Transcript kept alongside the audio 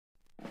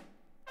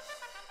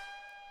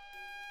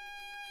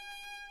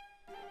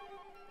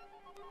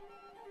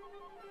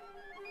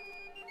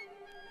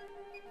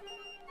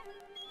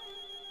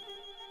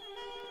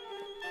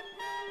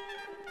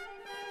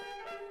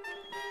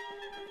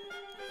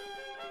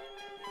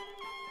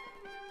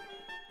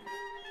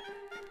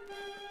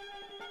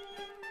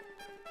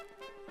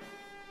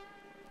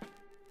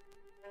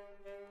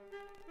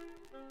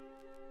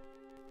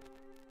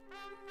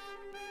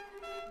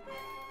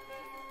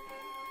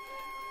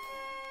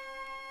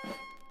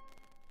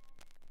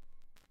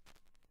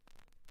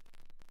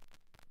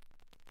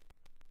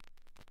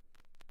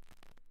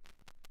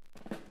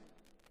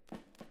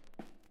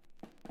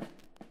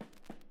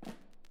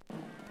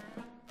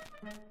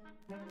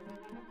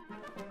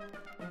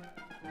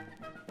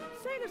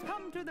Venus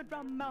come to the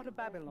drum out of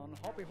Babylon.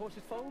 Hoppy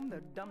horses foam,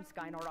 the dumb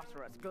sky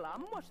rhinoceros.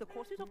 Glum watch the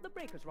courses of the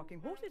breakers, rocking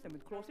horses, and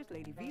with clauses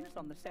Lady Venus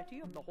on the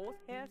settee of the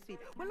horsehair sea.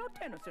 Well, Lord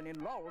Tennyson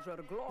in laurels rode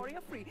a Gloria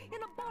free.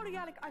 In a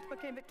borealic ice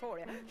became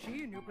Victoria.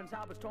 She knew Prince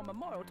Albert's tall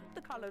memorial took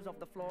the colours of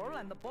the floral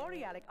and the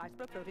borealic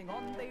iceberg floating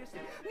on the sea.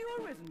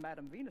 New arisen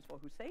Madam Venus, for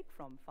whose sake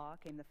from far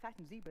came the fat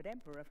and zebra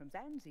emperor from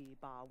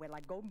Zanzibar, where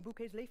like golden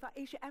bouquets lay for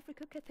Asia,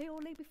 Africa, Cathay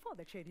lay before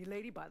that shady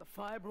lady by the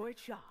fibroid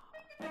Shah.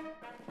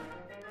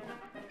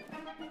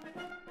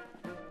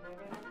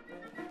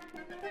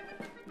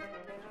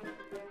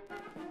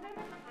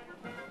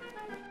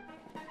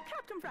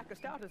 Fracas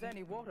stout as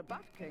any water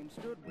butt came,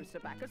 stood with Sir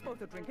Bacchus,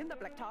 both a drinking the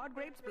black tarred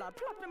grape's blood,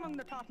 plopped among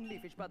the tartan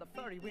leafage by the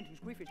furry wind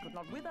whose griefage could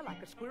not wither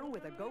like a squirrel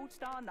with a gold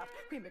star nut.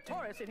 Queen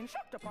Victoria sitting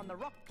shocked upon the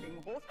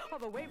rocking horse of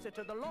the waves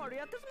to the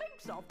laureate, this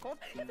minx of course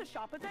is as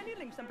sharp as any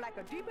lynx and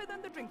blacker deeper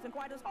than the drinks and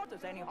quite as hot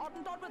as any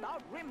Hottentot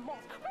without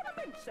remorse. For the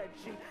minx, said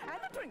she, and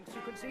the drinks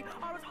you can see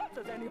are as hot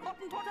as any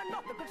Hottentot and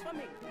not the goods for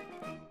me.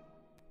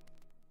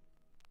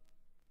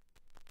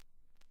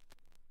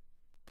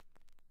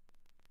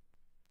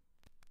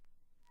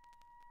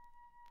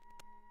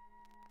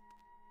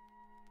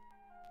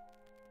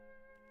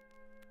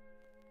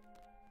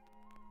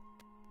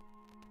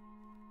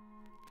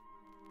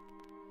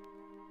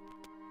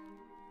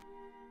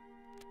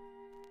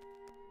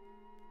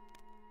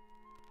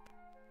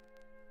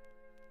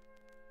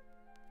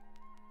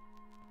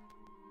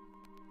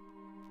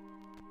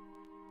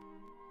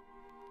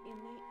 In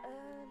the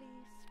early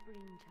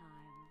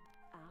springtime,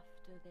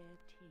 after their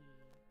tea,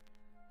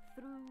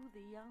 through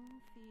the young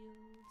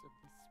fields of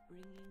the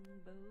springing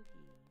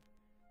Bohea,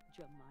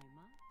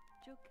 Jemima,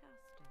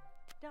 Jocasta,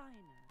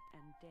 Dinah,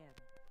 and Deb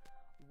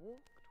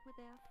walked with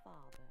their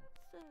father,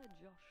 Sir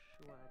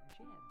Joshua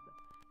Jebb,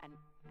 an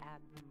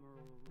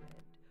Admiral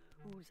Red,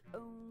 whose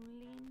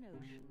only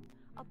notion,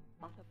 a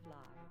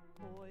butterfly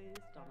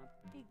poised on a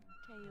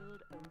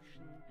pig-tailed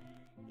ocean,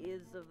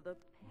 is of the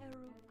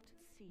peruqued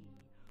sea,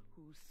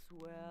 whose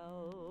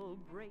swell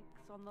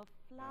breaks on the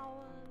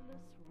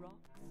flowerless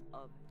rocks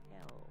of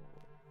hell.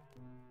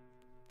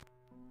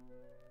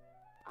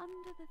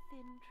 Under the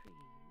thin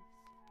trees,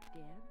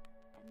 Deb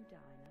and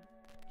Dinah,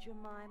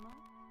 Jemima,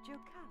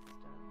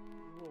 Jocasta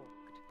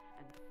walked,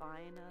 and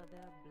finer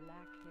their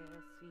black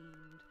hair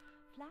seemed,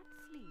 flat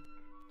sleek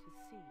to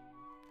see,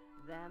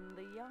 than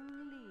the young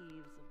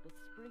leaves of the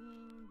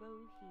springing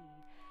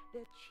Bohea.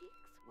 Their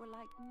cheeks were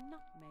like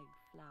nutmeg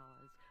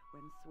flowers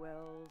when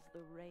swells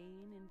the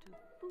rain into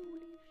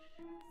foolish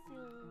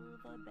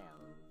silver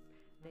bells.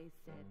 They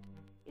said,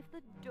 if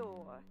the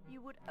door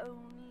you would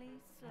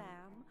only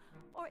slam,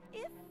 or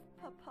if,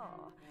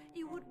 Papa,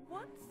 you would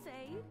once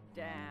say,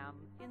 damn,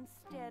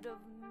 instead of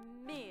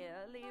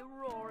merely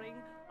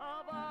roaring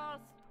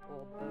avast,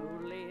 or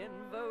boldly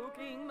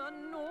invoking the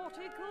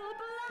nautical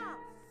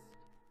blast.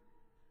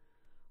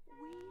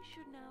 We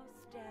should now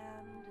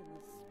stand in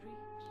the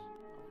street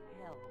of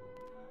hell,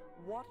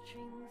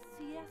 watching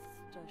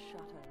siesta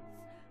shutters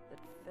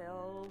that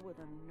fell with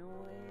a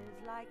noise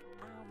like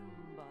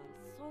amber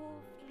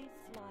softly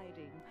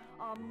sliding.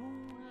 Our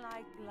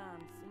moonlight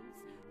glances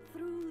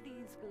through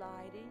these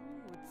gliding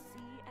would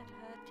see at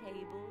her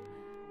table,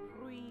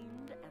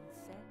 preened and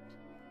set,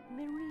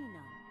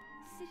 Marina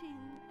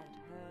sitting at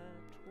her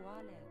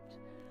toilette,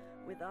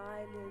 with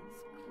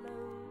eyelids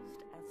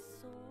closed as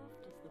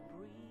soft as the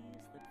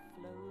breeze that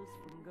flows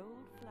from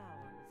gold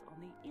flowers on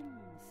the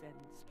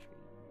incense trees.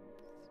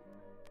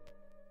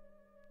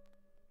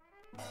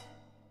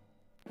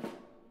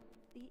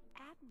 The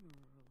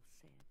Admiral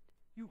said,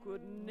 you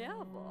could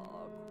never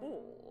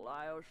call,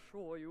 I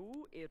assure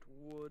you, it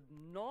would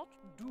not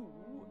do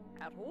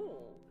at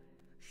all.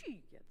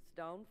 She gets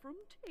down from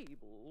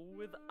table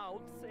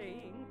without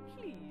saying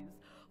please,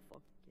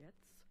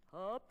 forgets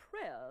her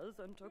prayers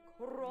and to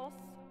cross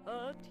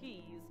her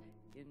T's.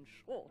 In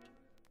short,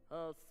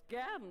 her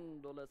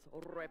scandalous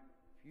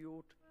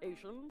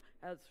reputation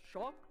has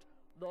shocked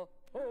the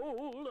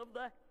whole of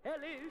the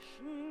hellish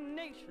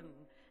nation,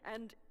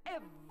 and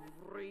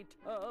every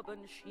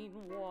turban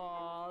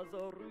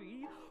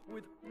chinoiserie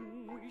with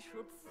whom we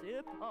should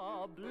sip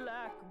our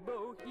black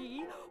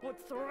Bohea would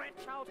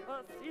stretch out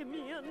her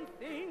simian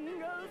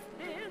fingers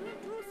thin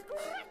to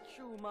scratch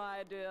you,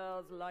 my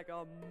dears, like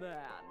a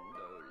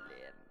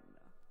mandolin.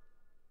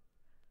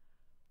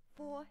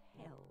 For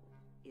hell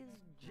is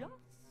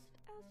just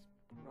as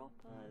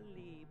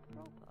properly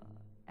proper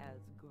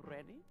as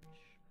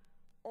Greenwich,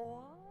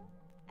 or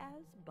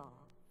as Bath,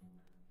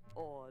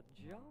 or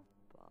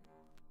Joppa.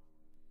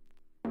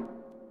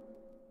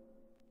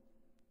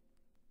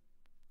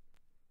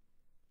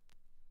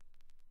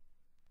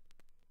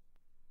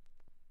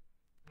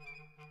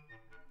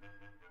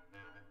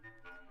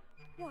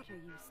 What are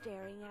you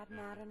staring at,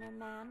 Mariner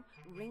Man?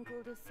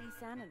 Wrinkled as sea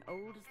sand and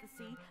old as the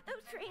sea.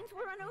 Those trains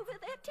will run over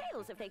their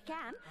tails if they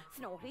can,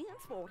 snorting and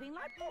sporting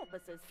like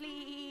porpoises.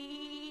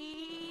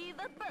 Fleas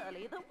hurly, the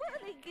burly, the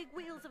whirly-gig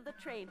wheels of the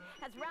train,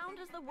 as round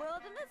as the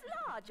world and as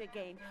large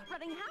again,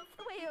 running half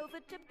the way over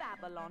to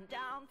Babylon,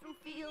 down through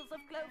fields of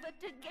clover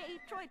to gay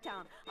Troy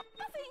town, a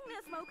puffing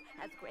their smoke,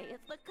 as grey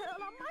as the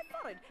curl on my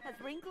forehead, as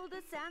wrinkled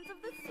as sands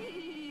of the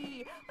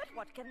sea. But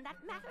what can that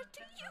matter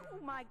to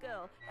you, my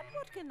girl? But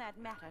what can that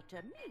matter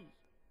to me?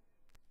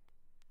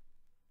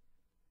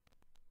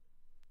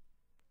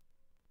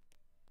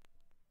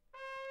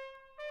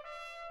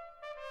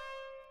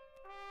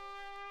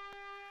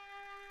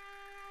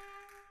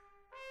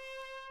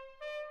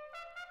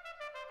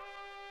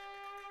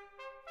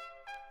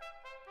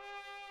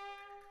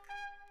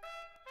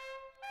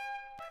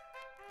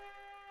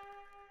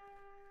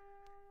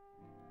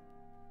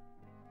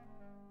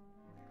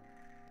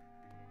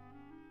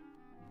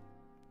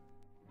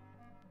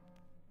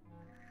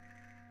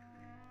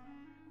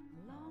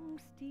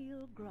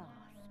 Steel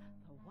grass,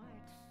 the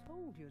white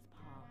soldiers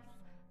pass,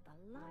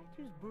 the light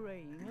is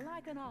braying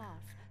like an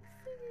arse.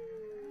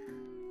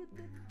 See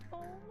the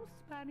tall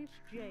Spanish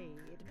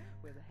jade,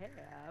 with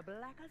hair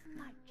black as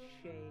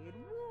nightshade,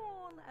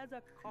 worn as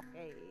a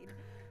cockade.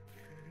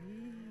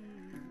 Free,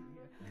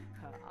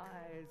 her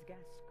eyes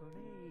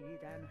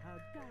gasconade, and her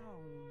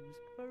gowns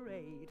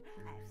parade,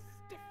 as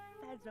stiff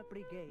as a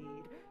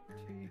brigade.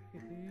 Tee,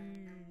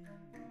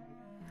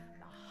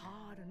 the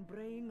hard and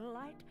braying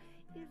light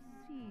is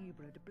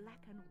zebraed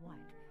black and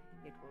white.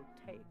 It will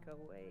take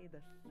away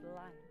the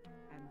slight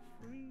and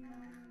free.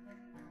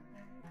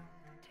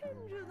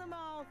 Tinge of the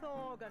mouth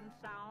organ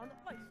sound,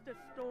 oyster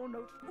store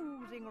notes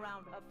oozing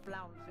round her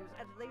flounces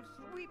as they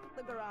sweep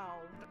the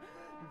ground.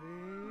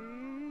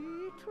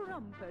 The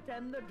trumpet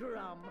and the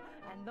drum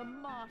and the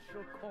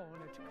martial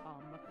cornet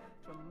come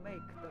to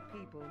make the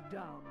people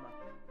dumb.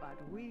 But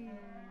we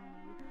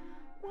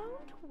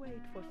won't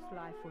wait for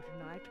Slyfoot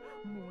night,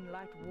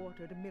 moonlight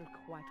watered, milk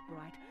white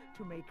bright,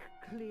 to make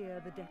clear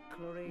the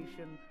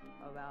declaration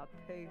of our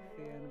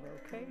Paphian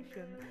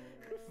vocation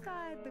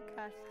beside the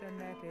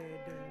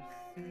castanetted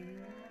sea,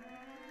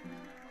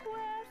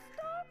 where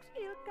stalks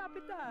Il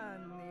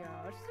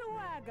Capitano,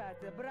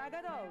 swaggart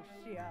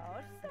braggadocio,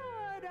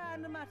 sword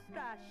and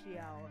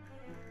mustachio.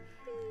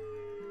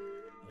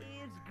 He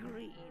is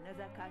green as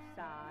a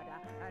cassada,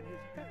 and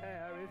his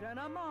hair is an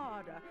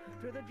armada.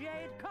 To the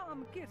jade,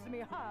 come kiss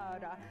me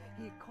harder,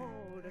 he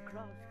called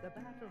across the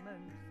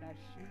battlements as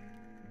she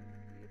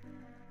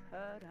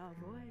heard our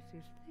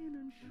voices thin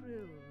and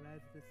shrill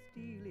as the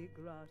steely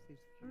grasses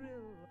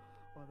thrill,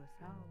 or the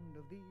sound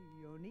of the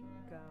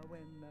onika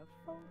when the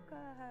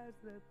Polka has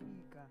the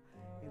pika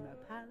in the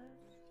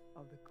palace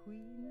of the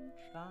Queen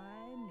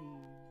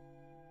Chinese.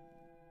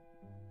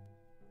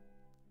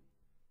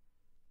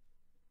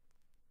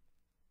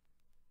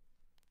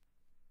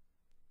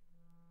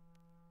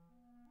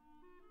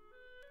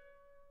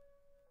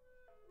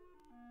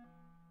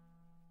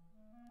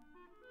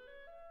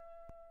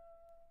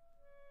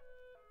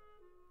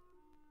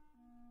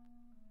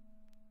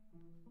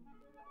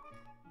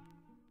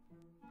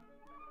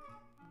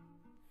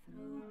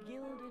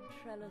 Gilded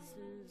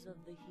trellises of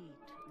the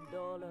heat,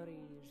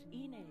 Dolores,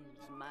 Inez,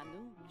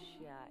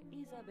 Manuccia,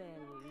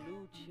 Isabel,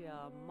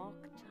 Lucia,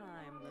 mock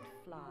time that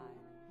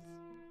flies.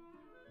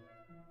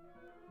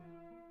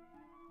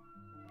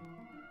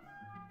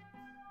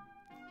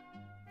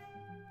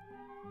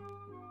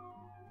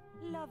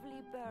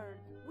 Lovely bird,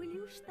 will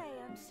you stay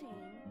and sing?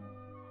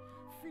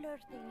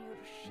 Flirting your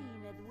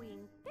sheened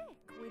wing, peck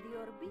with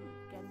your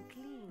beak and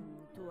cling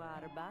to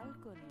our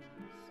balconies.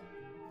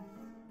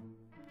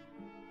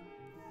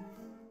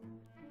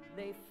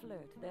 They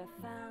flirt, their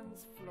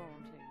fans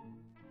flaunting.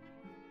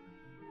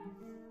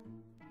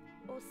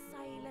 Or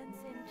silence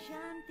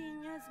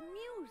enchanting as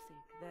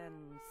music,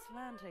 then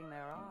slanting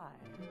their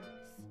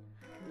eyes.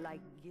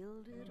 Like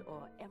gilded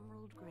or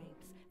emerald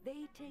grapes,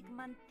 they take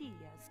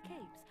mantillas,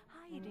 capes,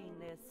 hiding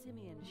their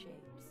simian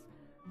shapes.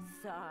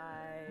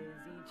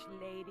 Sighs each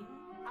lady,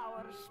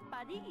 our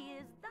spadi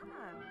is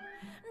done.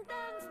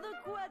 Dance the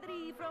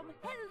quadrille from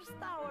Hell's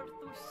Tower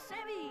to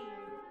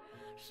Seville.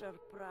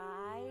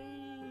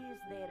 Surprise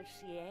their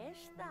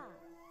siesta,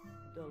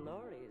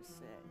 Dolores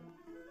said.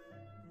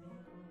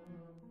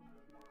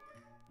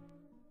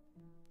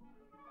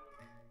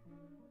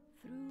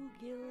 Through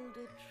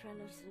gilded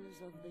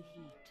trellises of the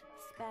heat,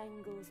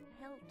 spangles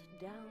pelt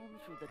down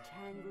through the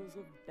tangles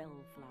of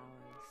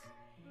bellflowers.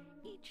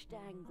 Each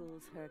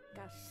dangles her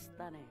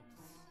castanets.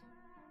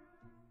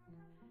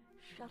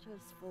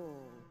 Shutters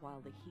fall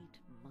while the heat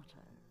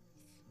mutters,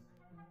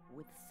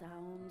 with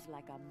sounds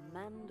like a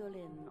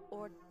mandolin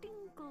or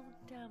tinkle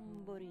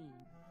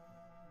tambourine.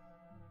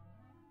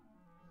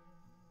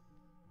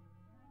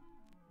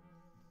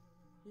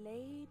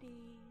 Ladies,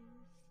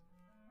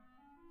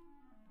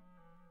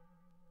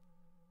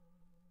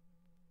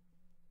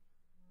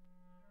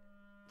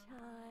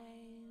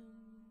 time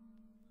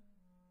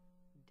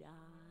dies.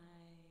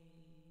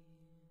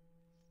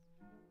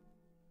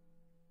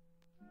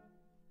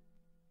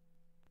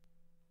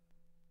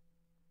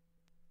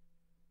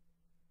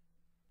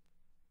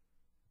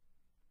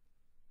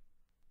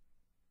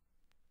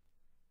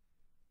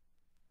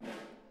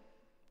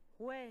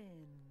 When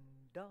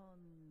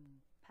Don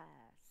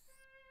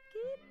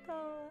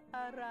Pasquito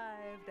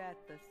arrived at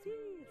the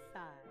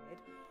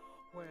seaside,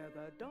 where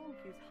the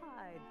donkeys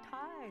hide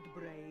tide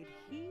braid.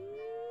 He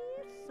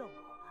saw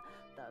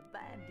the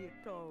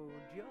bandito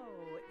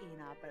Joe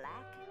in a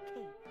black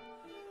cape,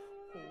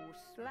 whose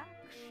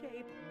slack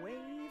shape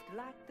waved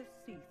like the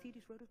sea.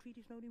 Thetis,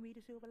 rhodotritis, noni,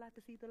 meter, silver, like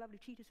the sea, the lovely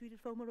cheetah,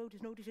 sweetest foam,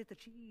 erotis, notices that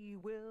she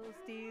will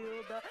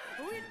steal the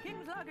wheat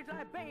king's luggage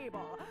like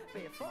Babel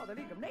before the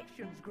League of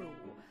Nations grew.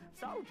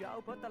 So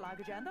Joe put the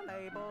luggage and the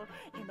label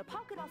in the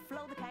pocket of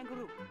Flo the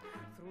kangaroo.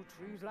 Through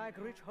trees like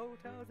rich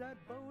hotels, that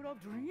boat of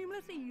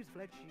dreamless ease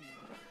fled she,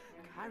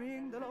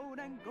 carrying the load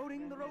and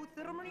goading the road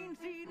through the marine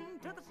scene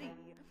to the sea.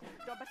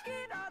 Don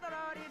Pasquito, the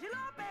road is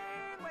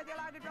eloping, with your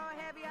luggage so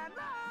heavy and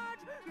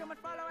large, you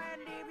must follow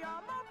and leave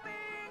your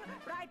moping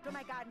right to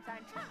my guidance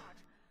and charge.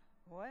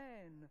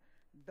 When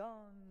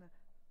Don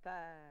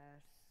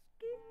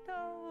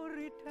Pasquito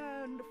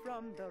returned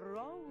from the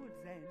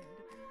road's end,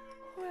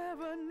 where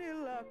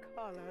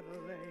vanilla-colored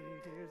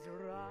ladies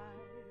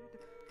ride,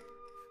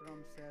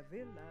 from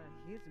Sevilla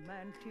his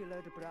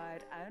mantilla'd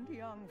bride and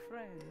young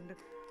friend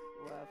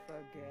were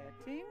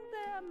forgetting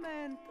their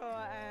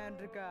mentor and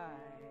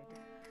guide.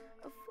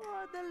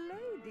 For the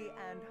lady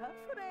and her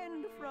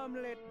friend from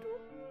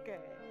Letuque,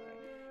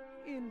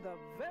 in the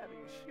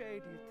very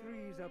shady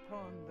trees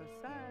upon the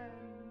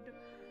sand,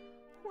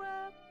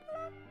 were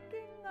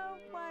plucking a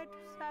white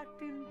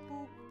satin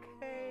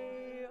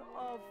bouquet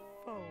of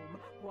foam,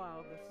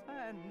 while the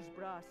sand's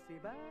brassy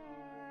band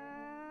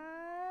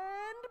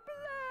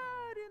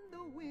blurred in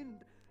the wind.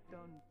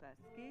 Don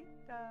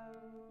Pasquito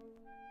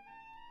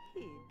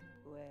hid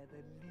where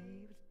the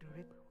leaves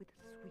drip with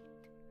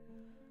sweet,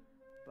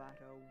 but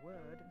a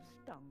word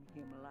stung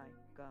him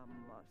like a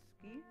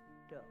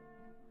mosquito.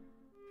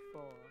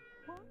 For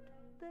what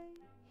they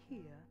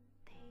hear,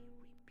 they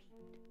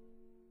repeat.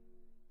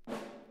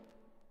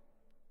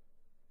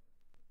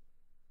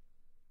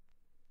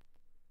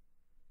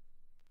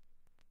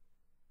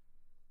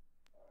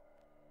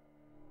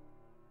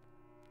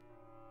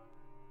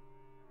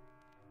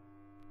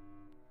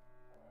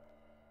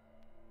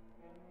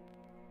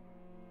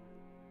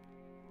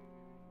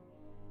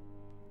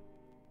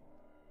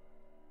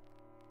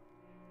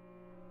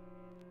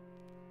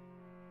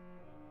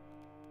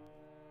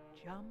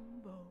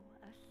 Jumbo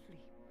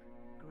asleep,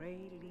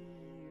 grey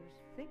leaves,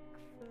 thick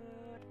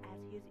furred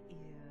as his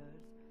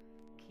ears,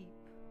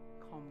 keep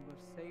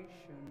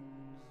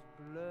conversations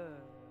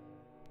blurred.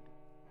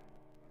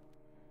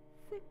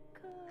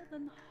 Thicker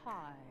than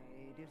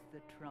hide is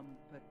the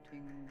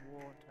trumpeting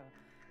water,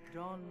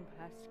 Don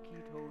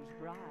Pasquito's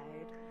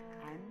bride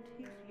and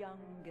his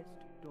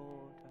youngest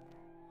daughter.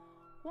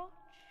 Watch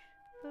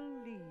the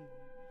leaves,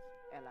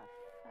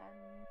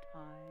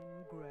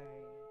 elephantine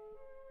grey.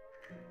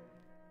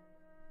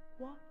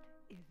 What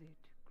is it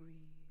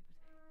grieves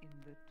in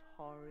the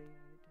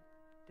torrid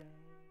day?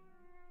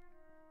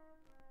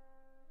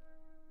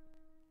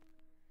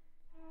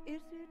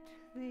 Is it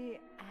the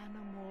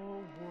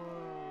animal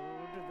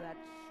world that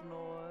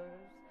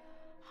snores,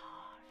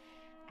 harsh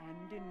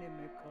and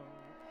inimical,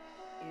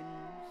 in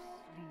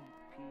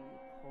sleepy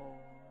pores?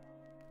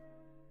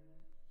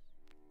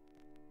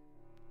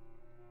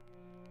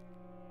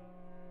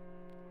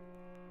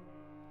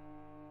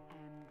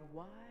 And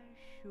why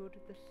should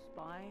the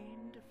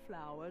spined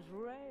flowers,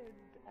 red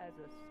as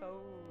a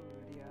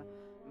soldier,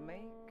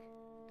 make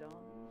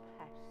Don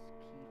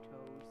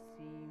Pasquito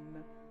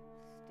seem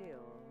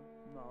still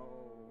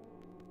moldier?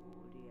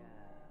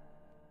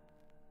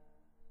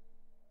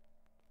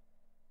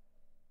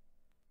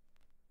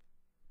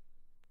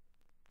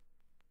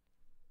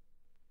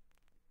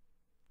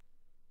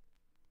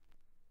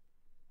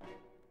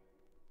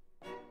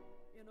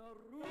 In a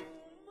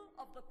room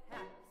of the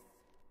palace,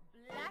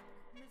 Black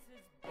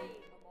Mrs.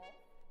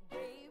 Behemoth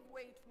gave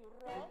way to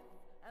wrath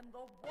and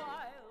the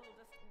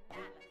wildest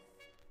malice.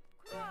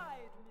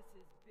 Cried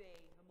Mrs.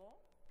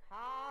 Behemoth,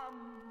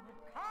 Come,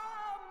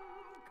 come,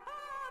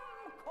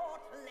 come,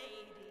 court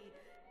lady,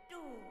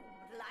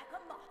 doomed like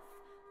a moth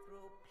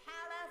through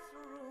palace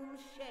room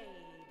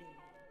shady.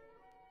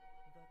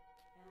 the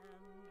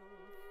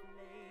candle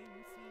flame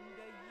seemed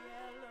a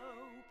yellow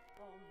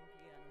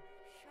pumpkin,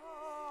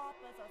 sharp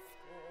as a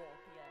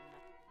scorpion.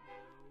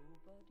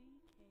 Nobody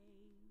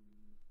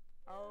came.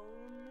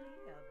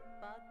 Only a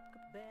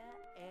bugbear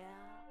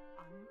air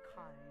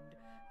unkind,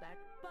 that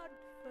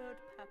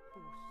bud-furred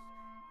papoose,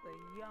 the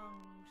young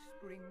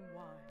spring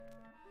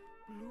wind,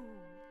 blew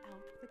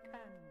out the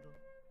candle.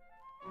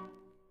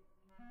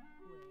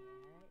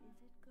 Where is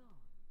it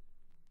gone?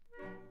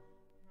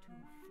 To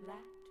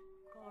flat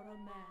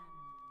Coromandel,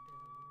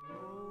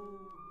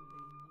 rolling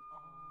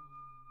on.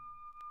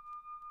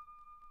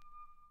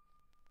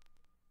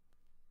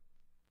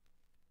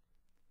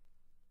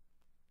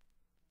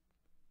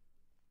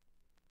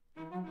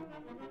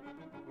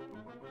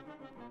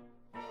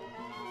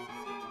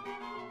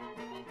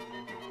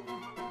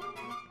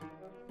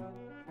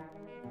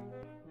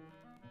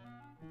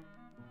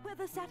 Where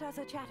the satyrs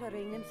are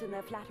chattering, nymphs in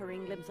their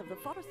flattering glimpse of the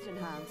forest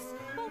enhance.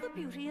 All the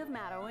beauty of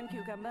marrow and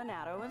cucumber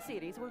narrow and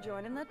Ceres will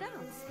join in the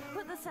dance.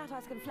 But the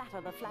satyrs can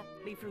flatter the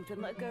flat-leaf fruit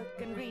and the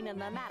gherkin green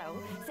and the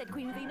marrow. Said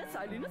Queen Venus,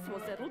 Silenus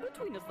will settle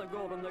between us, the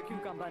gourd and the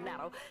cucumber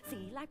narrow.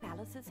 See, like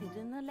palaces hid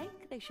in the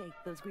lake, they shake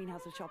those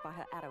greenhouses shot by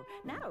her arrow.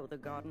 Narrow, the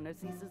gardener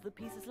seizes the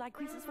pieces like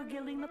creases for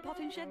gilding the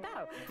potting shed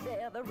barrow.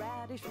 There the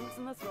radish roots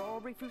and the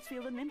strawberry fruits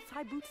feel the nymphs'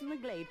 high boots in the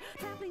glade.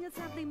 Trampling and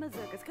sampling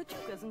mazurkas,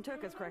 cachucas and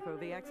turkas crack over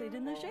the accent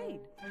in the shade.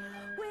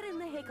 Where in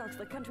the haycocks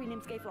the country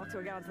nymphs gay flocks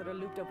or gowns that are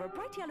looped over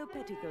bright yellow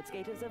petticoats,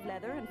 gaiters of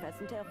leather and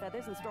pheasant tail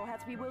feathers and straw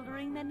hats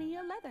bewildering many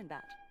a leathern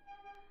bat.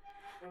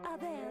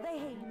 There they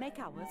hay, make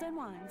hours and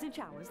wines and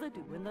showers, the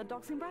dew and the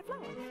docks in bright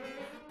flowers.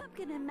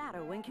 Pumpkin and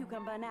marrow and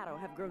cucumber narrow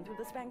have grown through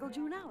the spangled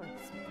June hours.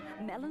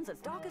 Melons as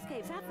dark as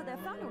caves have for their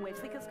founder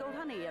waves thick as gold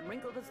honey, and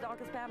wrinkled as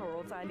dark as pan or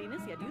old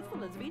Silenus, yet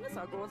youthful as Venus,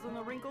 are gauze in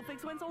the wrinkled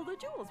figs whence all the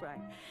jewels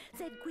rang.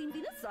 Said Queen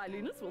Venus,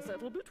 Silenus will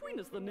settle between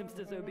us, the nymph's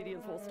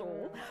disobedience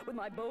forestall. With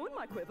my bow and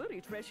my quiver,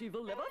 each fresh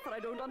evil lever, for I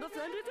don't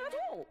understand it at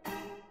all.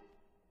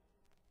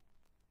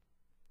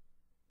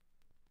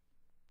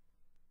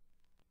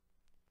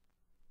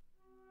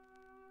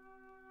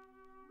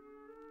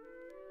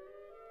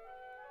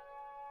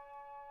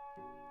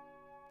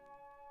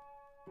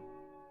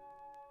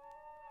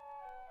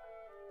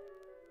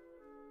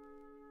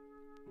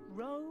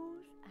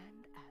 Rose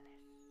and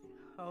Alice,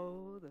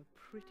 oh, the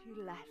pretty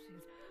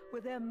lasses,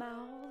 with their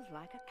mouths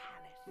like a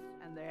calice,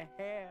 and their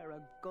hair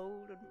a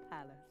golden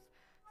palace,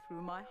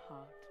 through my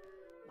heart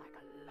like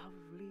a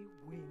lovely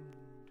wind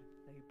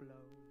they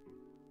blow.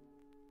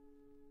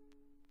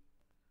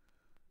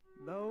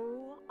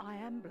 Though I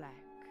am black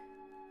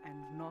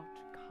and not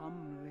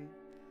comely,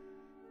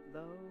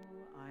 though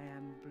I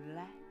am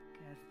black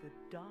as the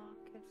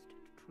darkest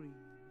trees,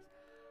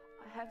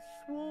 I have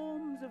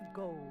swarms of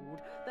gold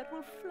that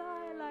will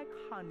fly like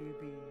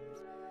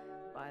honeybees.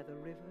 By the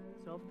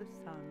rivers of the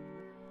sun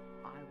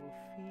I will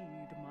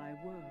feed my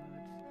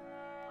words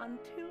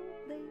until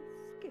they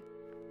skip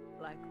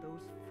like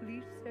those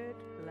fleeced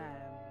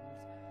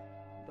lambs,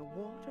 the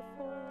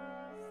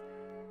waterfalls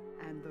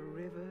and the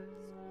river's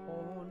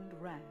horned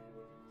rams.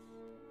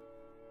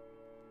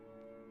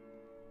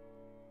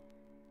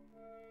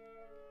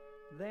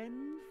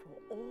 Then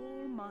for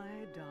all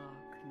my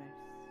darkness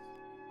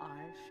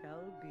I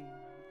shall be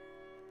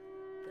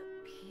the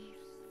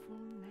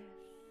peacefulness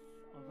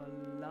of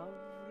a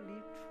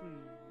lovely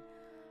tree,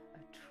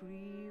 a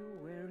tree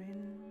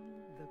wherein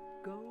the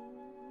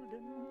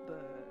golden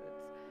birds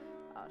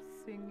are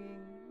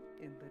singing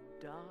in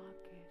the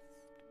darkest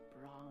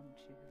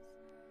branches.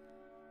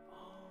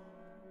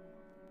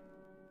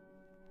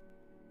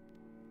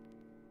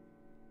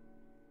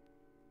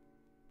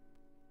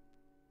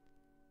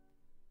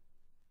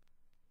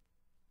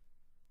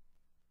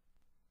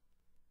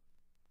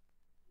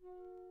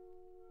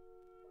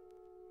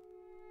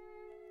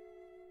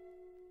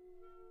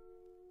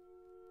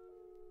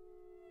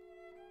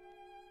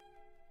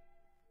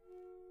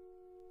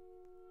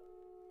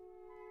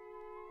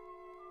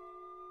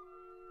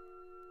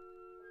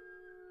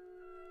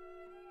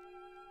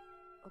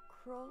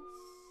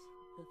 Across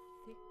the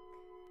thick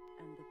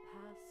and the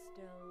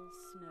pastel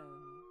snow,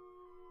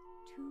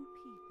 two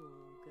people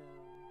go.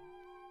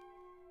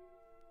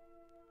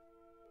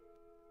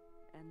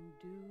 And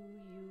do you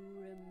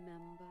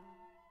remember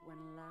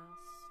when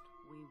last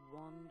we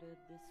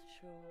wandered this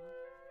shore?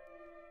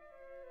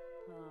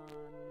 Ah,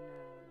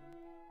 no,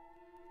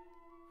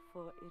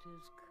 for it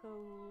is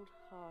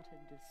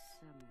cold-hearted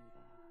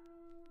December.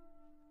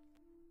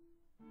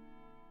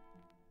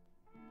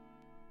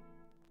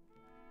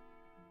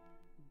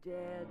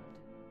 Dead,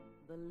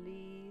 the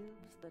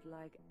leaves that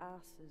like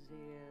asses'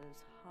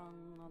 ears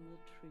hung on the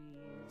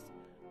trees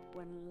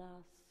when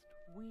last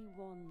we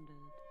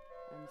wandered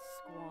and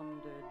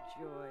squandered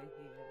joy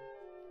here.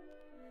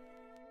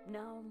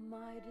 Now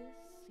Midas,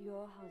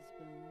 your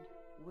husband,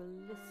 will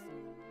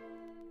listen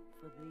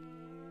for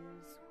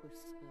these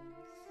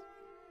whispers,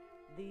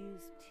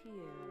 these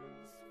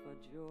tears for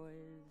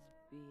joy's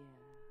bier.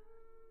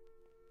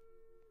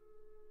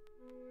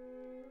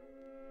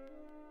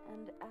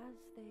 And as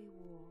they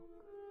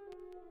walk,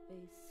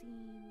 they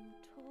seem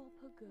tall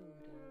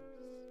pagodas,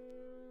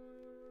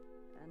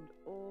 and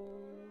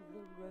all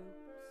the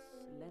ropes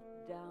let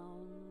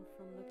down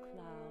from the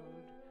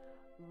cloud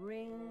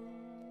ring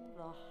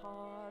the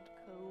hard,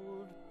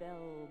 cold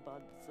bell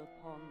buds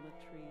upon the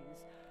trees,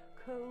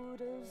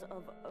 codas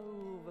of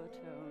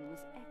overtones,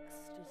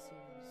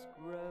 ecstasies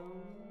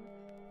grown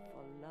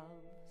for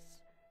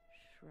love's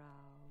shroud.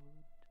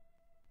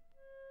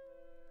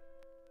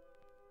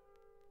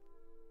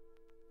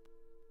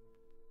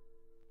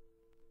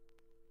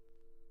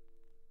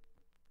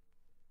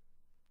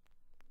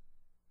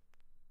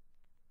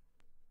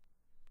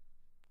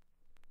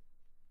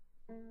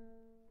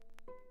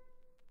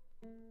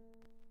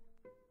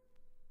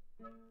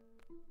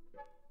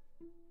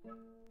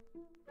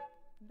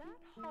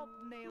 That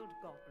hob-nailed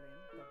goblin,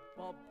 the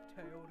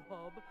bob-tailed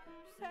hob,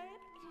 said,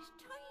 It is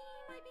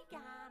time I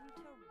began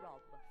to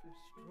rob. the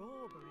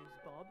strawberries,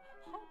 Bob,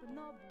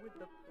 hobnob with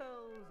the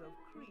pearls of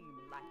cream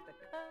like the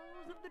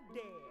curls of the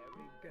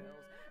dairy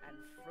girls, and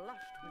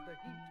flushed with the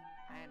heat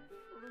and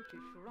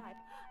fruitish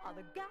ripe are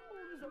the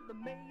gowns of the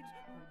maids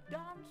who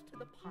dance to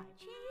the pipe.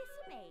 She's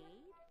a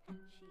maid,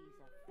 and she's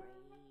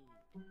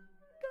afraid.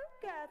 Go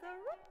gather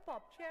a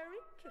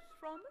bob-cherry kiss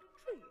from a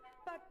tree,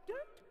 but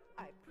don't,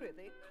 I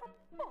prithee, come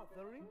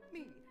bothering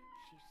me,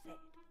 she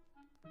said,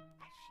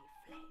 as she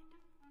fled.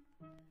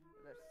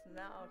 The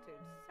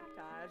snouted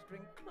satyrs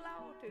drink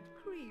clouted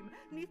cream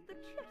neath the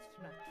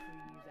chestnut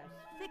trees as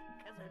thick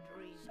as a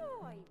dream. So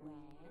I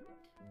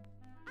went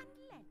and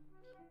lent,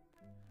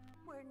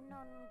 where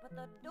none but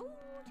the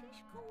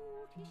doltish,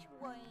 coltish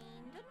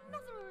wind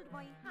nuzzled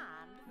my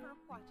hand for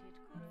what it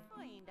could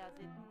find as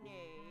it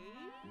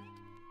neighed.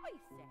 I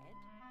said,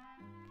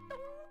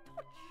 Don't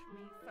touch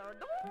me, sir,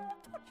 don't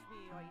touch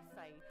me, I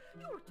say.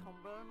 You'll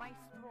tumble my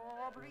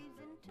strawberries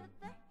into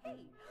the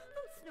hay.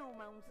 Those snow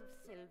mounds of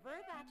silver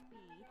that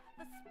be,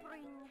 the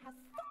spring has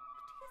sucked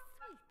his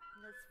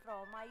sweetness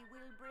from. I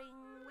will bring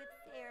with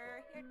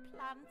fair-haired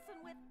plants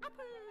and with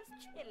apples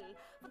chill.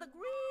 For the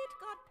great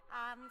god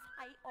Pan's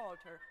high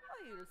altar,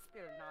 I'll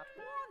spill not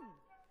one.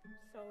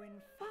 So in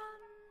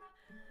fun,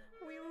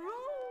 we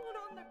rolled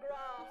on the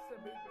grass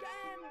and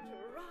began to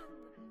run,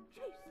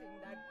 chasing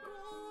that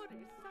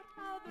gaudy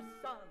satyr the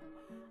sun.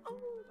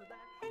 Over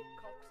that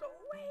haycocks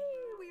away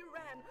we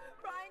ran,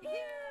 crying,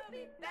 Here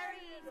be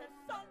berries as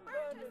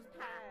sunburnt as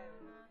pan.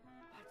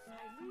 But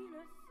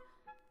Silenus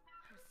has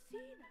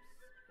seen us.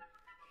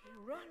 He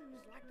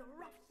runs like the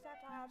rough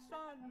satyr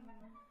son.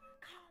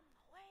 Come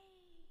away.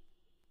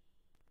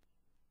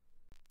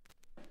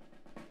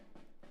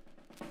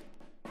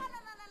 La la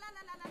la la la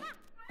la la la la.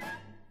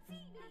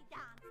 See me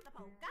dance the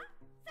polka,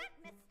 said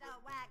Mr.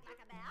 Wag like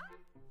a bear,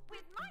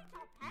 with my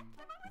top hat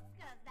and my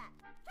whiskers that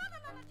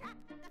tra-la-la-la-trap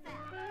the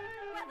fair.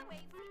 Where the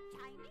waves keep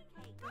chiming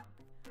haycocks,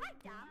 I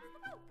dance the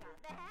polka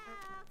there.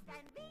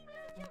 Stand beams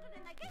and children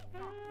in the gate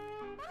box.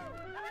 Oh,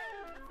 hooray,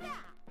 the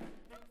fair.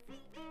 You'll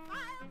see me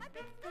file my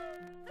pistol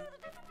through the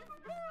distance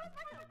roar of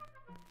my coat.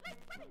 Like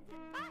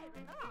Wellington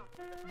firing off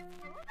the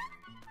whistle,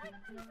 like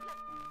to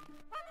float.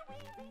 While the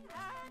wheezy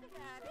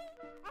hurdy-gurdy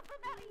of the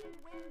merry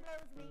wind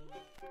blows me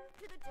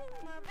to the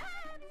tune of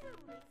Rhapsody,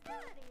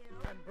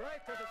 Scotty-o. And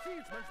bright as a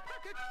seedsman's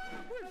packet,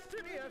 with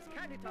Sirius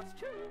Canitas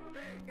too,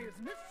 is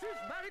Mrs.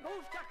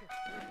 Marigold's jacket,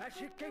 as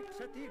she gapes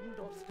at the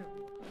indoor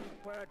still,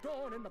 where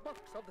dawn in the box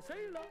of the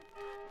sailor,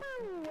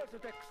 blue as the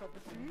decks of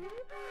the sea,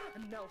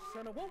 and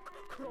Nelson awoke,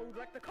 crowed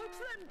like the cocks,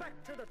 then back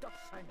to the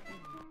dust sank he.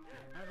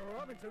 And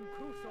Robinson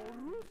Crusoe,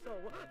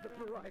 the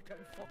bright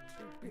and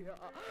foxy dear,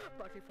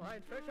 but he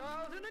finds fresh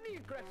isles in the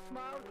negress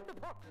smile, the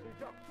poxy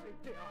doxy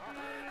dear,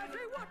 as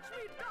they watch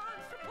me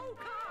dance the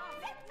polka.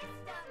 Said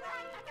Mr.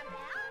 Wag like a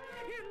bear,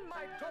 In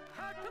my top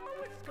hat and my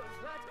whiskers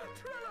that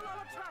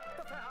tra-la-la-la-trap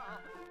the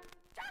fair.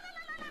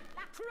 tra-la-la-la-la-la.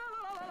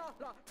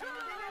 Tra-la-la-la-la-la,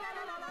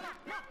 tra-la-la-la-la-la-la.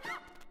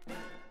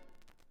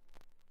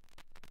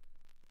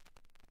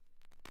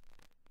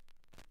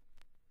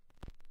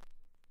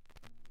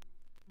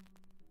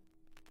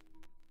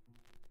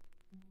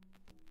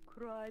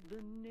 Cried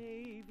the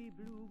navy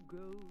blue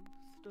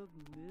ghost of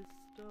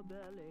Mr.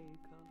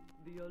 Baleka,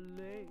 the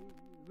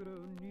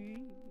allegro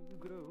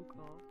negro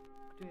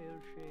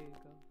cocktail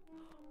shaker.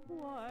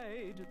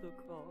 Why did the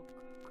cock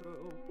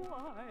crow?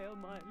 Why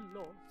am I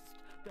lost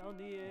down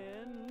the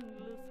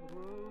endless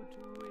road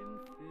to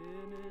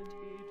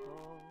infinity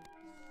tossed?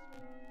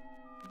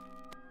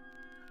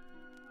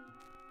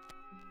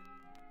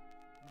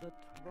 The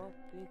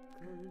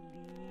tropical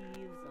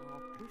leaves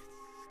are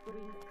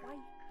whispering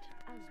white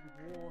as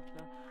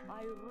water.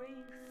 I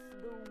race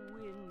the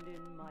wind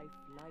in my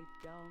flight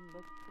down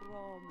the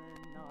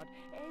promenade.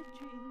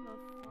 Edging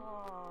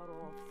afar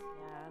off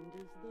sand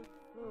is the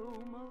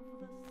foam of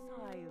the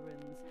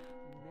sirens,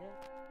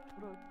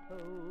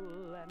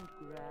 metropole and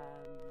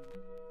grand.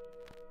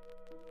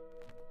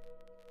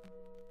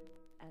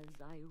 As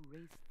I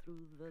race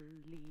through the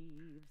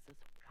leaves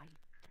as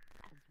white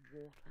as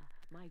water,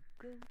 my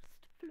ghost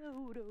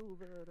flowed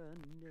over a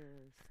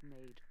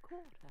nursemaid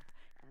quarter,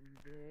 and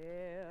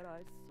there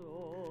I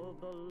saw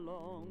the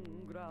long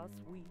grass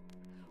weep,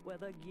 where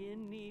the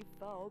guinea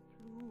fowl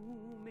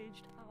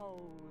plumaged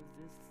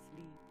houses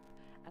sleep,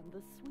 and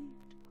the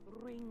sweet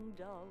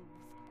ring-doves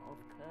of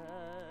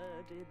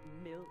curded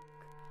milk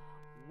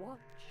watch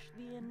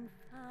the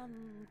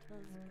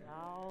infanta's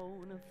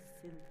gown of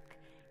silk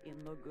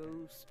in the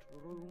ghost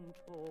room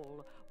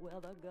tall, where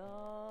the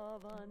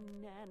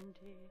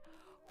governante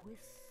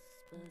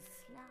whispers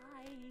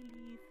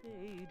slyly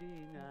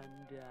fading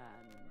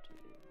andante.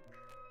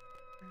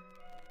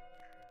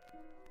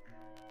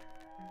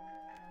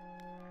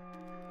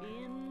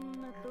 In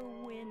the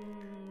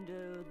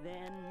window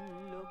then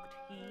looked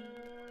he,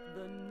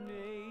 the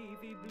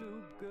navy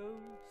blue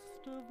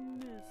ghost of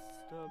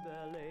Mr.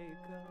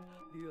 Baleka,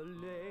 the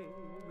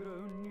allegro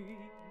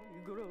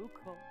negro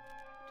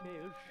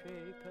cocktail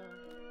shaker.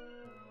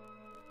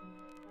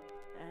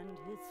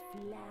 his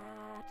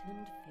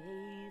flattened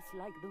face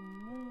like the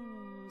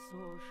moon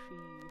saw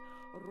she,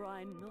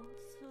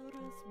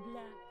 rhinoceros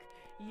black,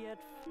 yet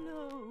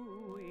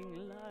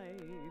flowing like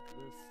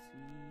the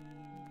sea.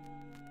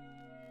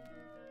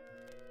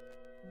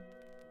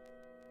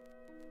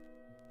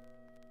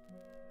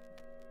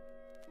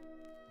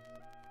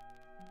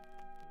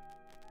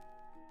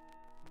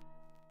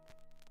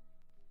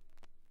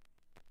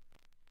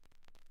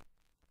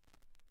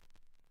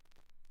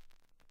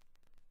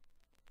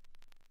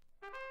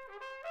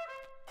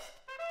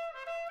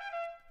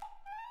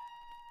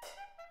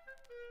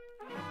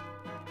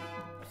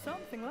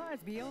 Something lies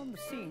beyond the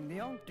scene, the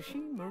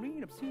Onctasheen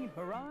marine obscene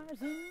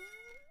horizon.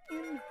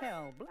 In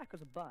hell, black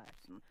as a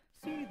bison.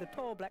 See the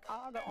tall black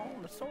auger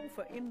on the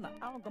sofa in the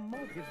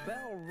algamote, his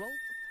bell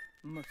rope.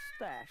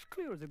 Mustache,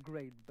 clear as a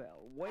great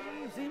bell.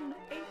 Waves in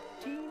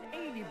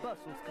 1880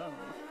 bustles come.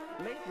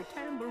 Late with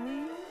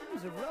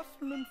tambourines of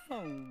rustle and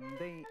foam.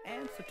 They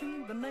answer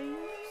to the names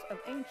of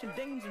ancient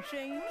dames and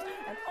shames,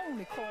 and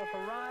only call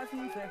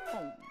horizons their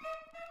home.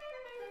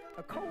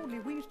 A coldly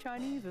wheezed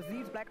Chinese as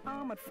these black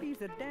armored fleas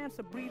that dance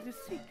the breezes,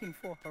 seeking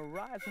for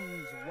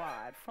horizons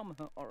wide from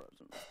her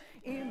horizons.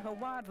 In her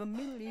wide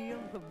vermilion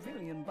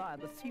pavilion by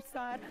the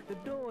seaside, the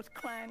doors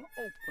clang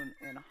open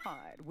and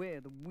hide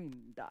where the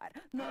wind died.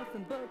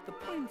 Nothing but the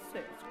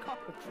princess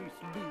cockatrice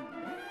loom,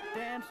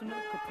 dancing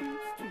a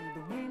caprice to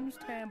the wind's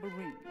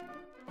tambourine.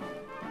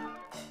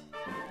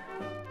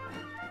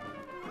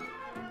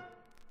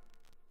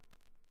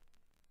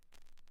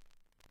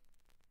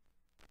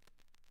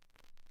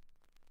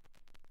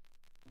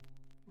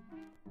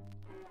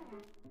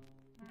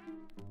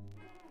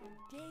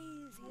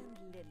 Daisy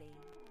and Lily,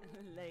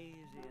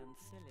 lazy and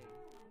silly,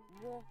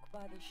 walk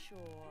by the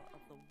shore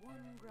of the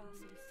one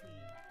grassy sea,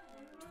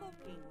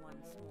 talking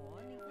once more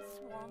neath the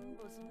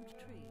swan-bosomed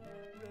tree.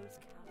 Rose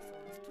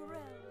castles,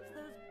 Trellises,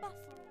 those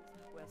bustles,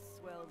 where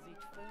swells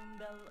each foam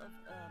bell of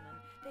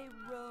ermine. They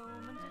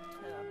roam and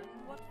determine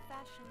what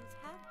fashions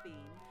have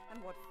been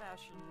and what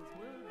fashions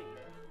will be,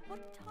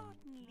 what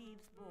tartan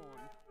leaves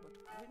born, what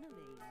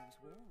crinolines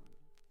worn.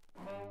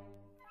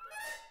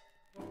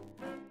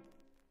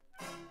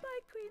 By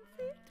Queen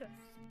Thetis,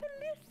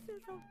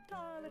 blisses of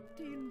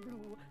tarlatan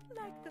blue,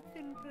 like the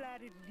thin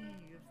plaited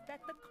leaves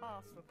that the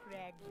castle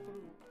crags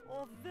grew.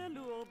 Or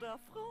velour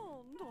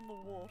d'Afrande on the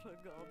water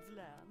god's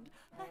land.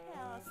 Her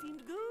hair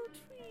seemed gold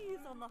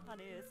trees on the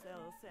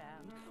honeycell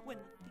sand, when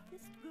the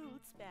thickest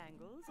gold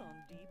spangles on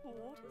deep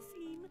water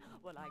seen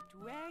were like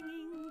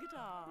twanging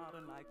guitar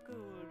and like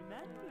gold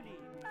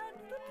mandoline. And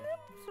the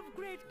nymphs of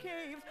great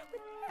caves,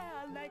 with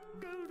hair like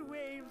gold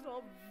waves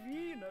of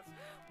Venus,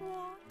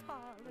 wore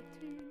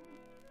tarlatan.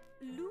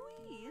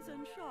 Louise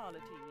and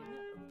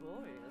Charlottine,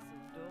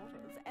 Boreas's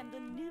daughters, and the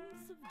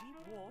nymphs of deep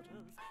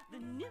waters, the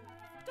nymph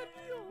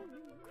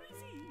Talione,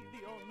 Grisy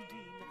the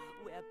Ondine,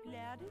 wear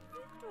plaided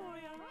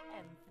Victoria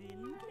and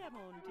thin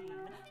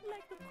Clementine,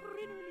 like the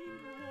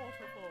crinoline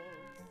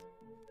waterfalls.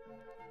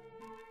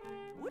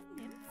 Wood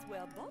nymphs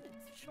wear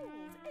bonnets,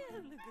 shawls,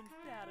 elegant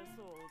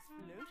parasols,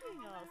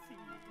 floating are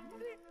seen.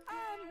 The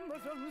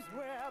Amazons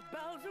wear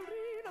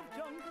balzerine of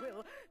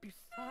jonquil,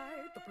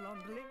 beside the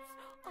blonde lace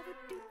of a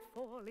deep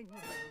falling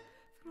well.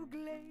 Through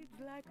glades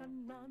like a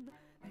nun,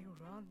 they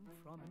run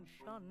from and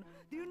shun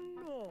the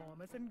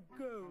enormous and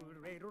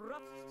gold-rayed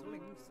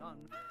rustling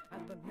sun.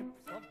 And the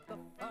nymphs of the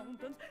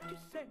fountains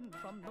descend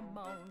from the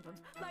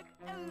mountains like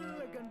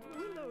elegant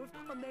willows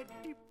on their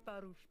deep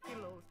barouche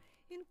pillows.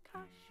 In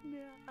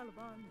Kashmir,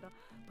 Alvanda,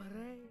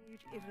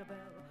 Barrage,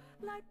 Isabel,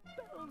 like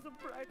bells of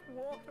bright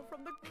water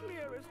from the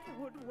clearest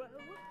wood well.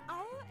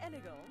 Our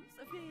elegance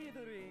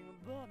favoring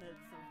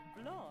bonnets of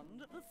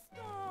blonde, the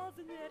stars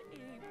in their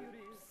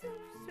apiaries,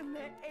 Sylphs in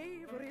their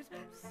aviaries,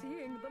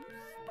 seeing them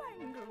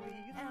spangle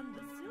these. and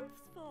the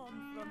sylphs fawn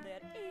from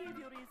their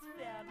aviaries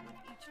fan with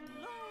each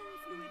long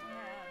fluid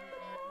hand.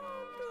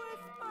 The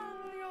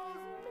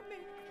Espanyos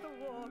mimic the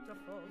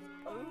waterfalls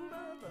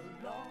over the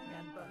long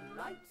and the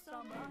light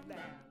summer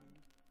land.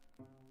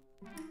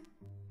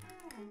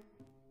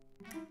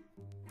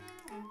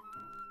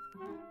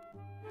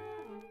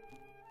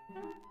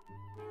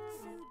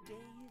 So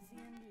Daisy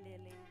and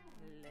Lily,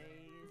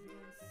 lazy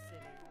and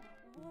silly,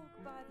 walk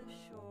by the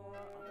shore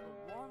of the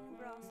one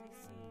grassy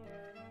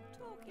sea,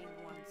 talking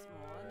once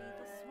more neath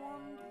a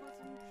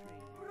swan-bosom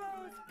tree.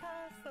 Rose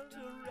Castle,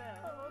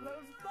 Terrell, oh,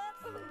 those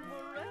bustling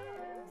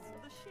morels,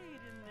 the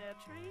shade in their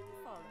train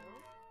follow.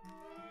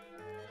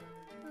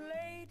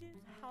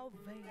 ladies, how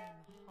vain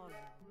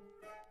hollow.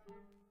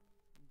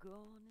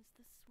 Gone is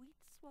the sweet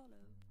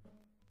swallow.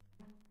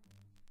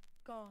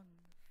 Gone,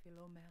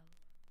 Philomel.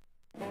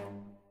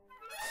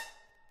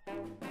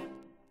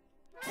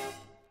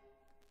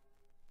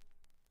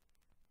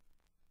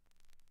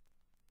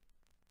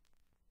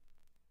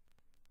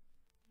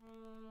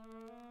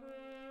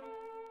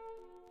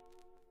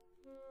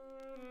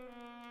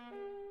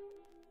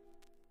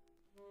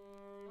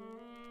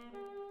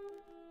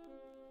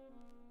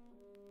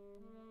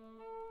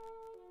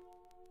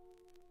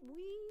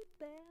 We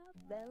bear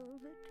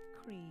velvet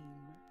cream,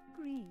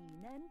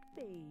 green and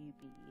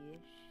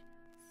babyish,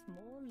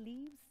 small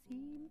leaves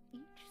seem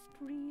each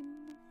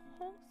stream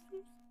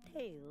horses'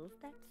 tails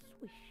that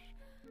swish,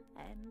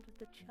 and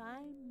the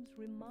chimes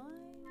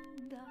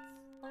remind us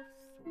of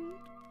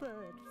sweet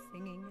birds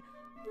singing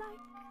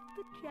like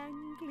the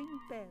jangling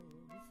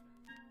bells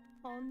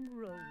on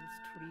rose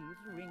trees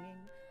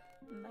ringing.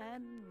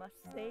 Man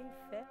must say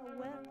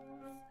farewells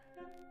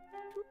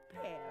to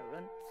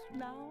parents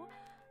now,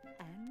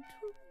 and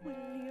to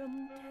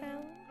William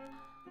Tell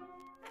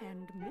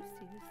and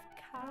Mrs.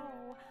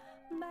 Cow.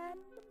 Man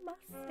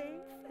must say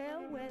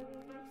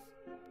farewells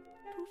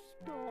to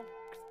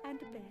storks and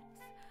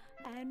bets,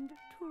 and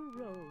to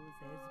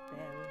roses'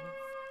 bells,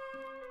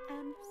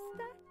 and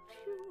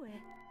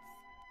statuettes,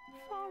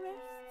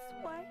 forests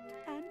white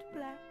and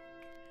black,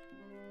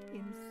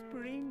 in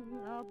spring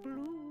are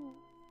blue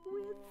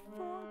with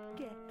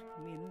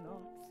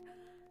forget-me-nots,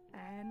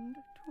 and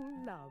to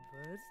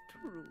lovers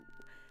true.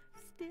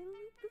 Still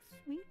the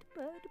sweet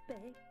bird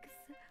begs,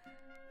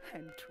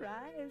 and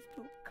tries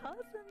to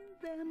cozen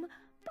them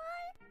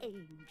by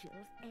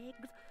angels'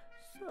 eggs,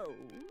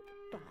 sold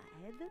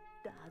by the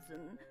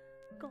dozen.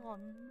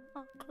 Gone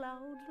are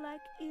clouds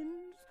like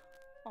inns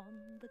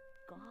on the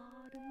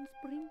garden's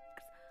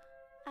brinks,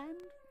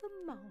 and the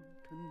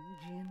mountain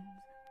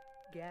gins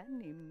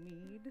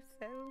Ganymede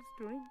sells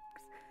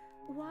drinks,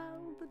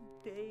 while the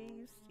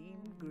days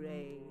seem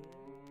grey,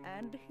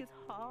 and his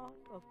heart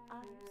of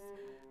ice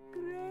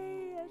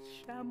grey as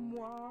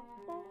chamois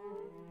or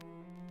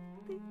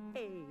the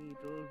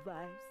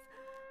Edelweiss,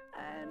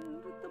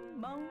 and the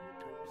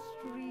mountain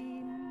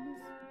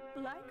streams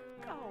like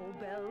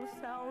cowbell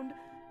sound,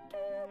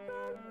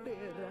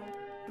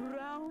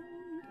 drowned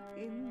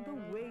in the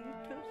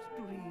waiter's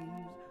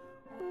dreams.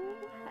 Who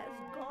has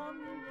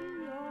gone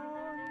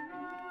beyond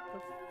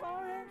the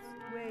forest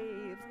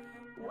waves,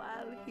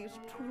 while his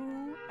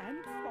true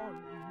and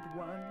fond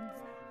ones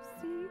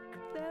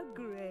seek their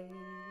graves?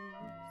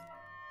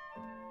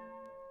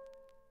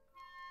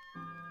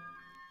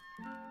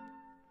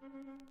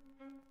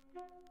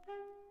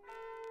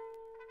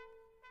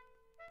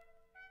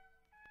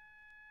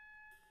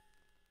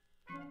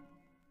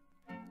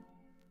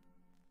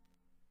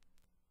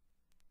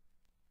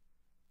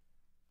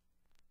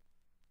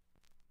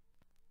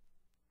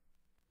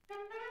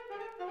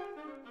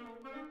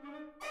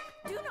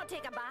 Do not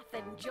take a bath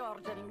in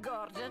Jordan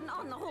Gordon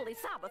on the holy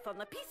Sabbath on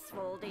the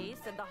peaceful day,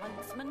 said the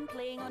huntsman,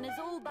 playing on his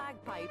old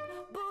bagpipe,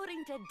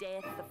 boring to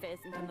death the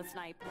pheasant and the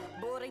snipe,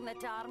 boring the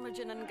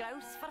ptarmigan and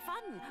grouse for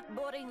fun,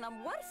 boring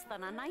them worse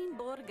than a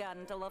 9-bore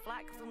gun, till the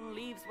flaxen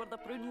leaves where the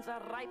prunes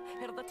are ripe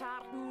heard the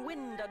tartan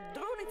wind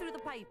a-droning through the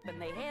pipe,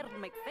 and they heard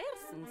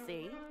Macpherson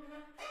say,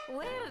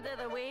 "Where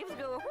do the waves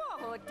go?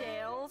 What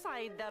hotels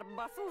hide their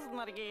bustles and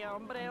their gay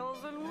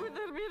umbrellas? And would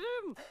there be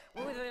room?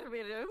 Would there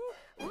be room?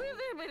 Would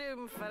there be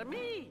room for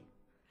me?"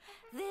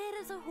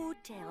 There is a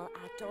hotel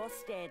at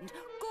Ostend,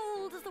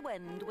 cold as the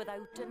wind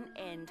without an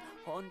end,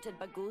 haunted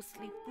by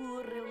ghostly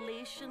poor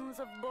relations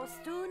of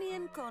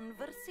Bostonian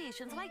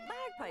conversations, like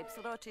bagpipes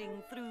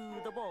rotting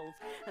through the walls.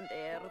 And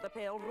there the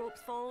pale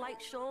ropes fall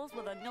like shawls,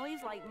 with a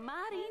noise like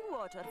marine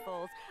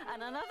waterfalls,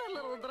 and another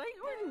little drink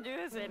wouldn't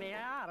do us any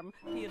harm,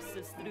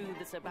 pierces through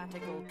the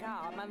sabbatical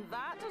calm, and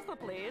that is the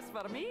place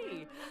for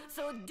me.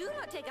 So do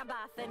not take a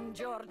bath in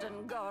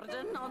Jordan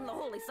Gordon on the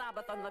holy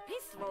Sabbath on the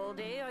peaceful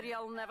day, or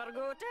you'll never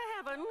go to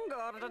heaven,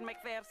 Gordon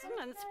Macpherson.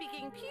 And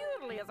speaking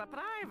purely as a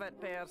private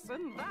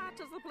person, that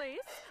is the place,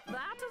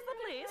 that is the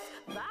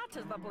place, that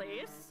is the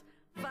place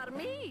for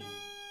me.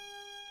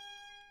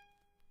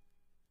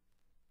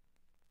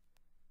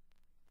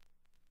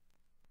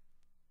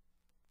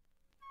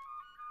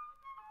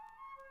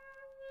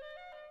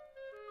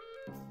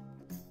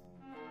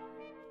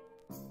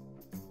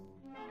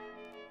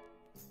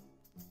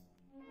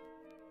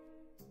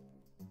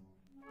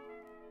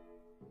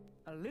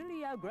 A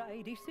Lily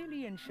O'Grady,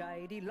 silly and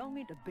shady,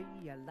 longing to be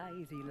a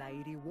lazy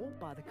lady, walked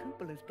by the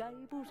cupola's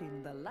gables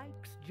in the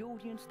lake's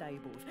Georgian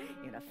stables.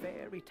 In a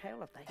fairy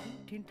tale of the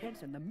heat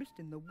intense and the mist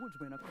in the woods,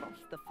 when across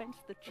the fence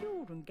the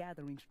children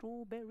gathering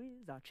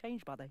strawberries are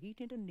changed by the heat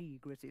into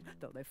negresses,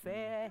 though their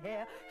fair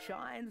hair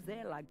shines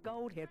there like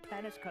gold-haired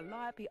planets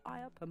Calliope,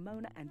 Io,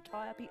 Pomona,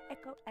 Antiope,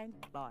 Echo and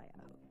Clio.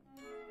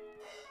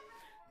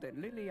 Then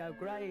Lily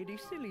O'Grady,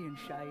 silly and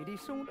shady,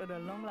 sauntered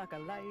along like a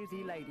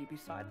lazy lady.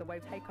 Beside the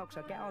waves, haycocks,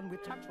 a gown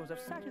with tucks was of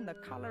satin, the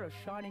colour of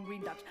shining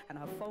green ducks, and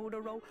her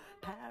folderol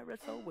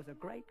parasol was a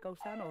great gold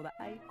sun, or the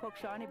aycock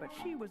shiny, but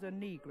she was a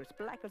negress,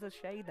 black as a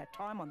shade, that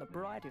time on the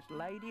brightest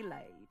lady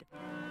laid.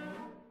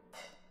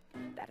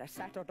 That her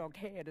saddle-dogged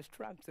hair as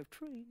trunks of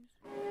trees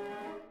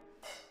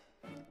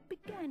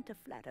began to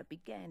flatter,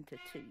 began to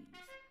tease.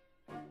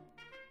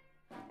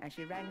 And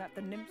she rang up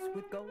the nymphs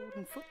with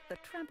golden foot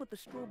that trampled the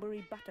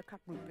strawberry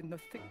buttercup root in the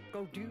thick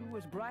gold dew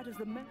as bright as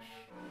the mesh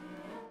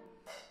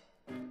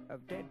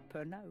of dead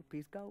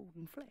Penelope's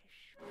golden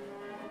flesh.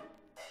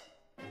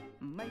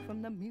 Made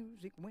from the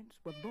music whence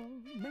were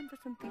born Memphis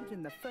and Thebes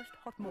in the first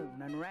hot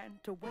morn, and ran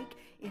to wake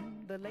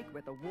in the lake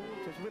where the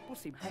water's ripples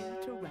seem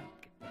hate to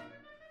rake.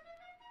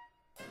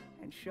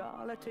 and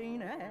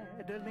Charlottine,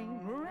 Adeline,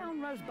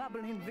 round rose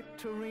bubbling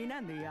Victorine,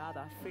 and the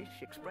other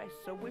fish express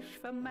a wish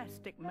for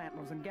mastic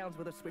mantles and gowns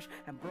with a swish,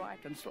 and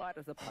bright and slight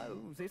as the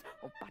posies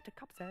of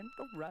buttercups and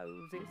of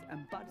roses,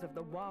 and buds of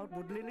the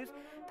wildwood lilies,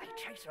 they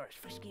chase her as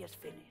frisky as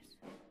fillies.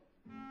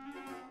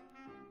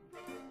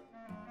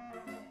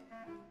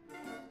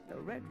 The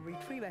red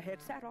retriever-head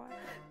satyr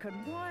can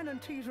whine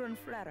and tease her and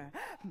flatter,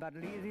 but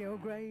Lizzie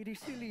O'Grady,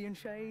 silly and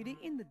shady,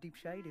 in the deep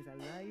shade is a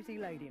lazy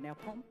lady. Now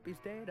Pomp is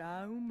dead,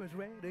 home is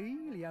red,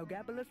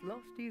 Heliogabalus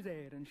lost his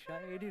head, and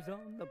shade is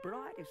on the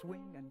brightest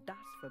wing, and dust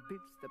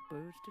forbids the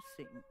birds to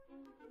sing.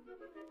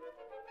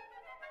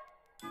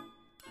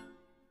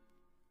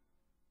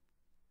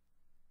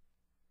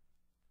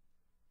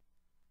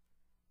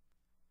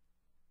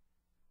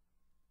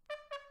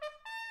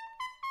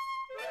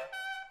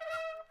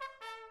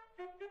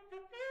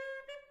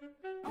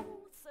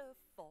 Oh, Sir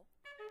Faulk,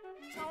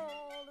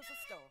 tall as a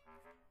stalk,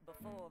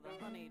 before the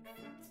honeyed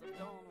fruits of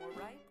dawn were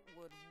ripe,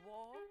 would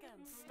walk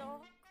and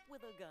stalk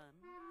with a gun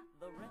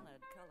the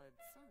rennet-colored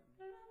sun.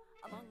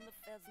 Among the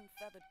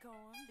pheasant-feathered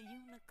corn, the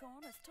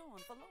unicorn is torn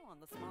forlorn,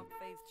 the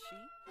smock-faced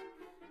sheep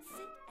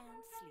sit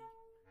and sleep.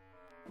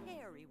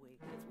 Periwig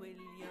is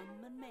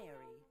William and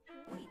Mary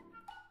weep.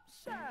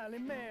 Sally,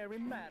 Mary,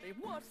 Matty,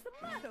 what's the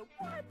matter?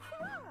 Why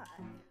cry?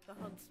 The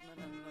huntsman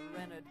and the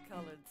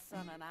rennet-colored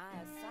son and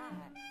I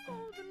sigh.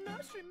 Oh, the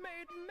nursery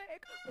maid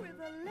Meg, with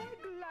a leg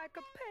like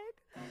a peg,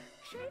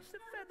 chase the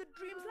feathered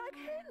dreams like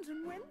hens,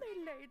 and when they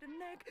laid an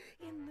egg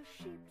in the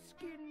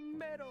sheepskin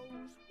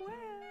meadows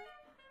where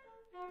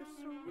the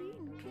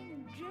serene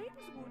King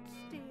James would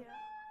steer.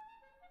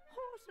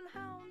 Horse and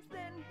hounds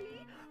then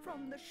he,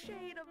 from the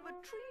shade of a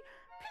tree,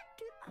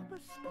 picked it up a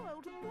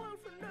spoil to boil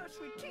for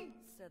nursery tea,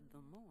 said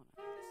the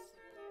mourners.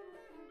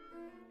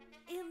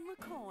 In the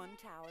corn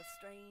tower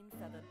strain,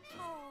 feathered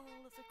tall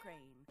as a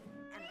crane,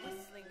 and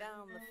whistling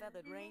down the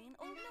feathered rain,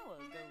 old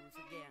Noah goes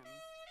again.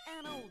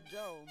 An old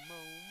dull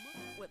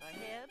mome, with a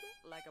head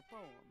like a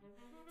poem.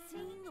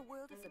 Seeing the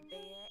world as a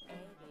bare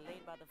egg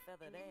laid by the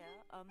feathered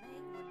air, a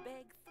Meg would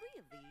beg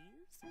 3 of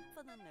these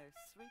for the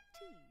nursery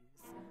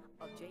teas.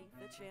 Of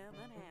Japheth, Shem,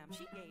 and Ham,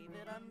 she gave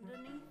it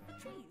underneath the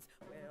trees,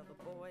 where the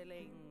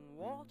boiling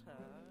water...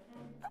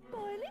 The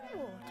boiling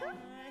water?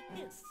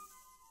 Hissed.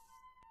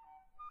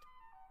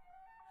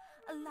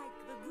 Like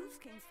the Goose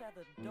King's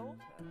feathered daughter.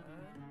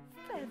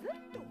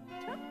 Feathered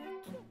daughter?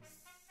 Kiss.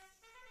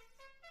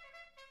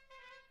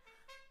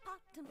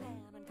 Pot and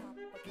pan and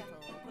copper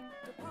kettle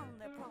put upon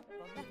their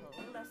proper metal,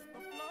 lest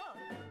the flood...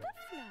 The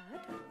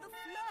flood? The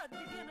flood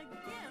begin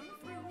again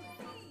through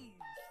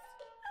these.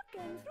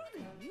 Again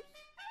through these?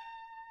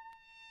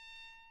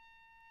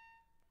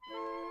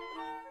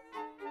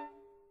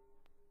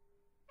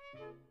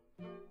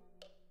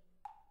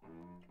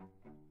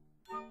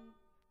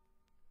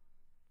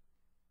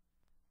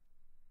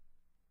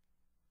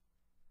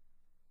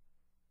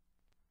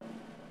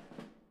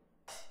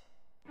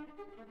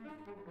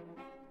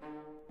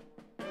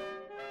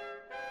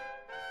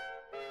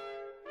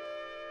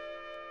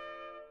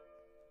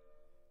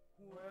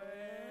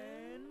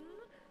 When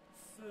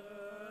Sir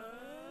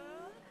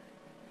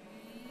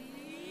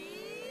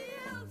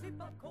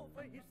Beelzebub called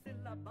for his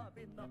syllabub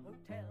in the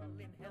hotel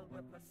in hell,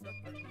 where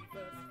Persephone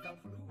first fell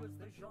through as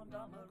the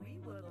gendarmerie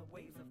were the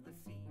waves of the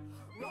sea,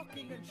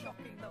 rocking and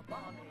shocking the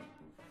barmaid.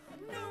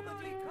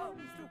 Nobody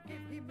comes to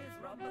give him his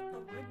rum at the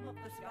rim of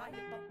the sky.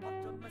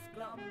 Hippopotamus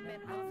glum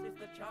enhances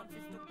the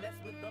chances to bless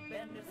with the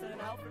benison.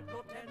 Alfred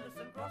Lord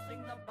Tennyson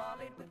crossing the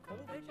barlade with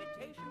cold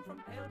vegetation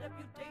from pale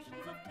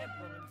deputations of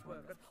temperance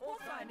workers, all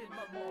signed in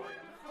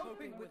memoriam,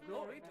 hoping with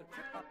glory to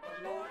trip up the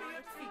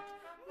laureate's feet,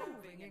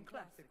 moving in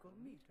classical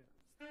meters.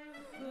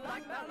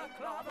 Like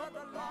balaclava,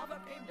 the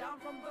lava came down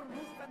from the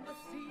roof, and the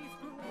seas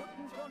grew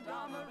wooden.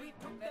 Gendarmerie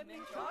took them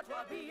in charge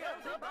while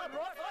Beelzebub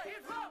roared for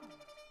his rum.